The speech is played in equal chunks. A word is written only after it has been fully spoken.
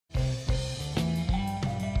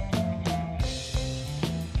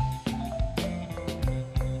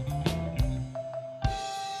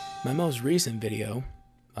My most recent video,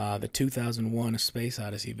 the 2001 A Space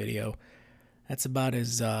Odyssey video, that's about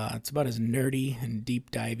as nerdy and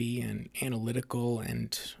deep divey and analytical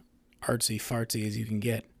and artsy fartsy as you can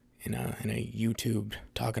get in a YouTube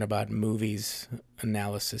talking about movies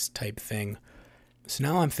analysis type thing. So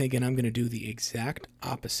now I'm thinking I'm gonna do the exact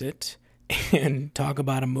opposite and talk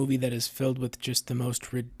about a movie that is filled with just the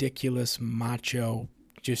most ridiculous macho,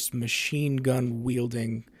 just machine gun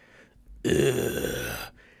wielding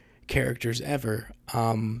characters ever.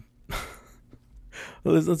 I want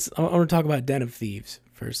to talk about Den of Thieves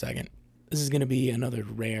for a second. This is going to be another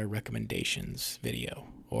rare recommendations video,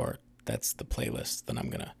 or that's the playlist that I'm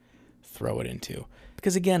going to throw it into.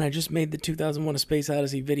 Because again, I just made the 2001 A Space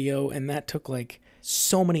Odyssey video, and that took like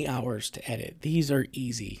so many hours to edit. These are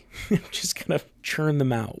easy. I'm just going to churn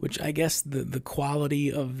them out, which I guess the quality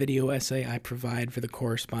of video essay I provide for the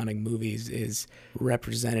corresponding movies is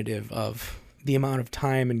representative of the amount of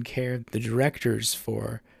time and care the directors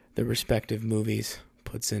for the respective movies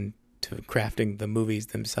puts into crafting the movies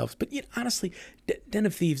themselves. But honestly, Den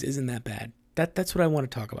of Thieves isn't that bad. That's what I want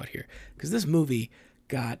to talk about here. Because this movie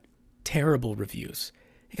got terrible reviews.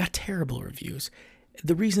 It got terrible reviews.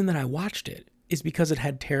 The reason that I watched it is because it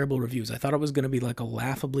had terrible reviews. I thought it was going to be like a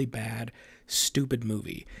laughably bad, stupid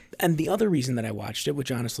movie. And the other reason that I watched it,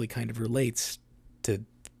 which honestly kind of relates to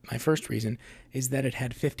my first reason, is that it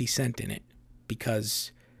had 50 Cent in it.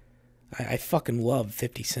 Because I fucking love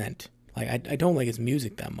 50 Cent. Like, I don't like his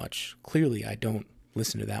music that much. Clearly, I don't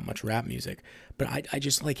listen to that much rap music. But I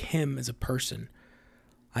just like him as a person.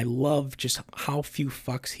 I love just how few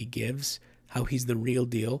fucks he gives. How he's the real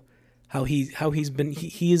deal. He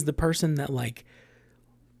is the person that, like,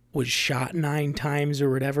 was shot 9 times or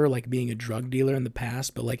whatever, like being a drug dealer in the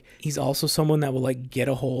past. But, like, he's also someone that will, like, get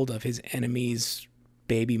a hold of his enemy's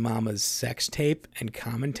baby mama's sex tape and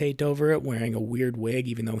commentate over it wearing a weird wig,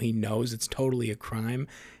 even though he knows it's totally a crime,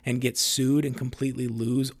 and get sued and completely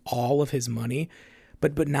lose all of his money,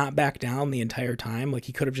 but not back down the entire time. Like,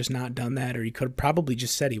 he could have just not done that, or he could have probably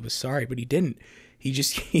just said he was sorry, but he didn't. He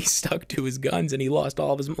stuck to his guns and he lost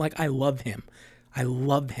all of his, like, I love him.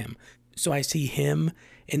 So I see him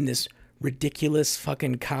in this ridiculous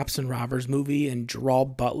fucking cops and robbers movie, and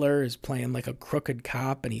Gerald Butler is playing like a crooked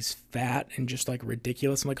cop, and he's fat and just like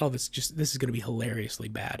ridiculous. I'm like, oh, this is going to be hilariously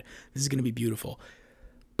bad. This is going to be beautiful.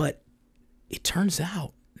 But it turns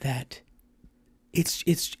out that it's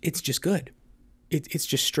just good. It's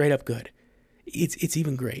just straight up good. It's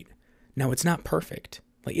even great. Now, it's not perfect.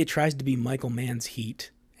 Like, it tries to be Michael Mann's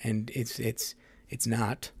Heat, and it's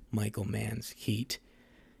not Michael Mann's Heat.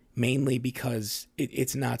 Mainly because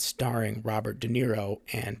it's not starring Robert De Niro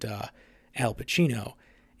and Al Pacino.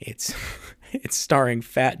 It's starring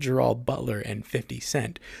fat Gerald Butler and 50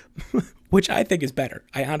 Cent, which I think is better.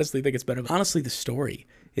 I honestly think it's better. Honestly, the story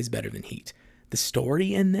is better than Heat. The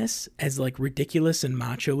story in this, as like ridiculous and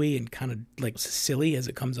macho-y and kind of like silly as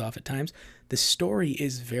it comes off at times, the story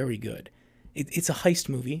is very good. It's a heist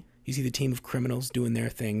movie. You see the team of criminals doing their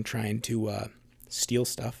thing, trying to steal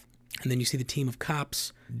stuff. And then you see the team of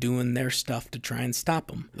cops doing their stuff to try and stop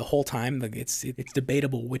them. The whole time, it's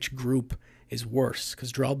debatable which group is worse,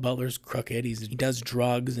 because Gerald Butler's crooked. He does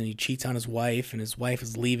drugs and he cheats on his wife, and his wife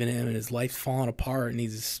is leaving him, and his life's falling apart, and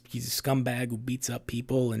he's a scumbag who beats up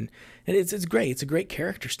people, and it's great. It's a great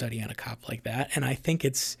character study on a cop like that, and I think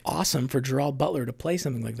it's awesome for Gerald Butler to play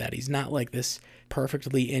something like that. He's not like this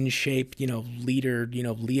perfectly in shape, leader,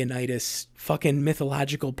 Leonidas, fucking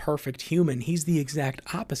mythological perfect human. He's the exact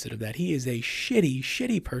opposite of that. He is a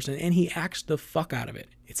shitty person, and he acts the fuck out of it.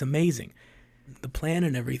 It's amazing. The plan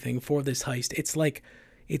and everything for this heist,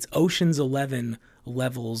 it's Ocean's 11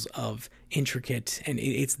 levels of intricate, and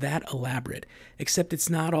it's that elaborate, except it's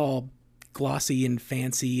not all glossy and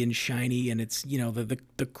fancy and shiny, and it's,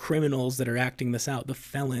 the criminals that are acting this out, the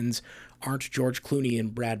felons, aren't George Clooney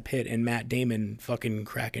and Brad Pitt and Matt Damon fucking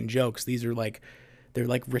cracking jokes. These are they're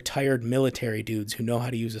like retired military dudes who know how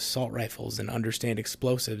to use assault rifles and understand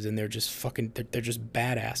explosives, and they're just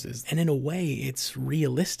badasses. And in a way, it's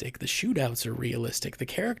realistic. The shootouts are realistic. The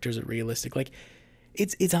characters are realistic. Like,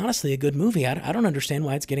 it's honestly a good movie. I don't understand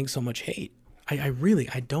why it's getting so much hate. I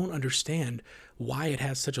don't understand why it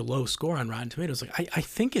has such a low score on Rotten Tomatoes. Like, I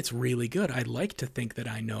think it's really good. I'd like to think that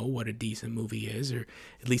I know what a decent movie is, or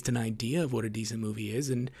at least an idea of what a decent movie is,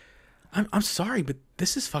 and I'm sorry, but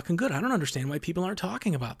this is fucking good. I don't understand why people aren't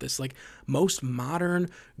talking about this. Like, most modern,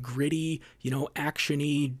 gritty,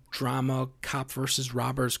 action-y, drama, cop versus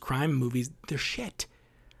robbers, crime movies, they're shit.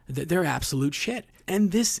 They're absolute shit.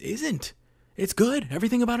 And this isn't. It's good.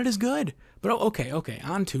 Everything about it is good. But okay,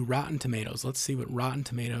 on to Rotten Tomatoes. Let's see what Rotten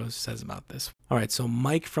Tomatoes says about this. All right, so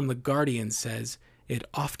Mike from The Guardian says, It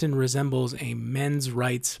often resembles a men's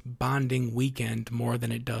rights bonding weekend more than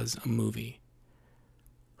it does a movie.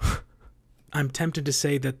 I'm tempted to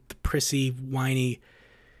say that the prissy, whiny,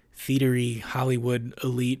 theatery, Hollywood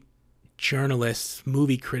elite journalists,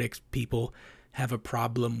 movie critics people have a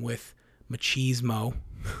problem with machismo.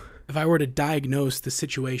 If I were to diagnose the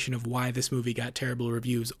situation of why this movie got terrible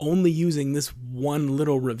reviews, only using this one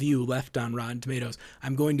little review left on Rotten Tomatoes,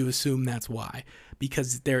 I'm going to assume that's why.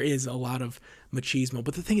 Because there is a lot of machismo.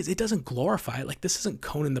 But the thing is, it doesn't glorify it. Like, this isn't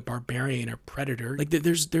Conan the Barbarian or Predator. Like,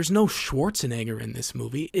 there's no Schwarzenegger in this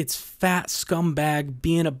movie. It's fat scumbag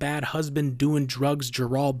being a bad husband, doing drugs,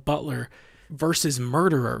 Gerald Butler versus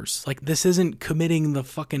murderers. Like, this isn't committing the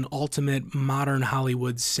fucking ultimate modern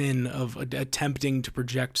Hollywood sin of attempting to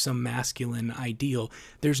project some masculine ideal.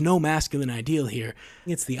 There's no masculine ideal here.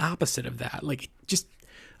 It's the opposite of that. Like, just,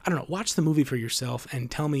 I don't know, watch the movie for yourself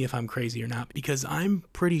and tell me if I'm crazy or not, because I'm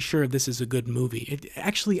pretty sure this is a good movie.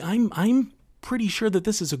 Actually, I'm pretty sure that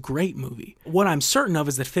this is a great movie. What I'm certain of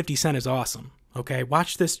is that 50 Cent is awesome. Okay,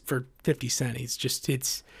 watch this for 50 Cent.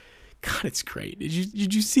 God, it's great.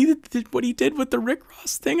 Did you see what he did with the Rick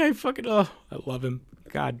Ross thing? I love him.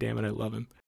 God damn it, I love him.